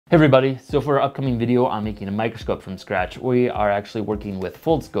Hey everybody, so for our upcoming video on making a microscope from scratch, we are actually working with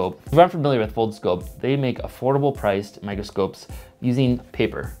Foldscope. If you're unfamiliar with Foldscope, they make affordable priced microscopes using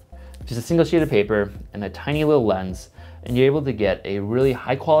paper. Just a single sheet of paper and a tiny little lens, and you're able to get a really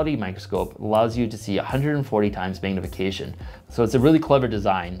high quality microscope that allows you to see 140 times magnification. So it's a really clever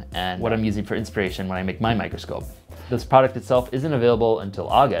design and what I'm using for inspiration when I make my microscope. This product itself isn't available until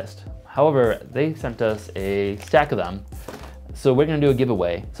August. However, they sent us a stack of them. So we're gonna do a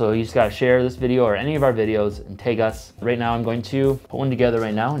giveaway. So you just gotta share this video or any of our videos and tag us. Right now I'm going to put one together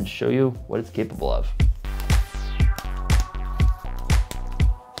right now and show you what it's capable of.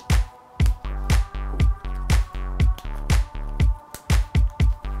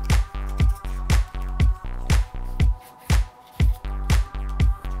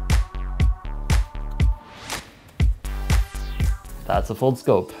 That's a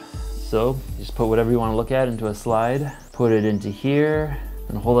Foldscope. So you just put whatever you want to look at into a slide, put it into here,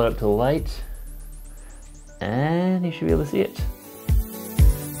 and hold it up to the light, and you should be able to see it.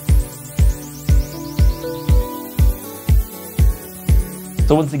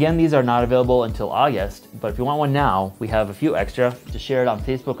 So once again, these are not available until August, but if you want one now, we have a few extra. Just share it on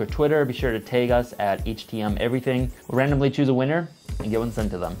Facebook or Twitter. Be sure to tag us at HTM Everything. We'll randomly choose a winner and get one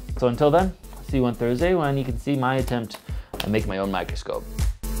sent to them. So until then, I'll see you on Thursday when you can see my attempt at making my own microscope.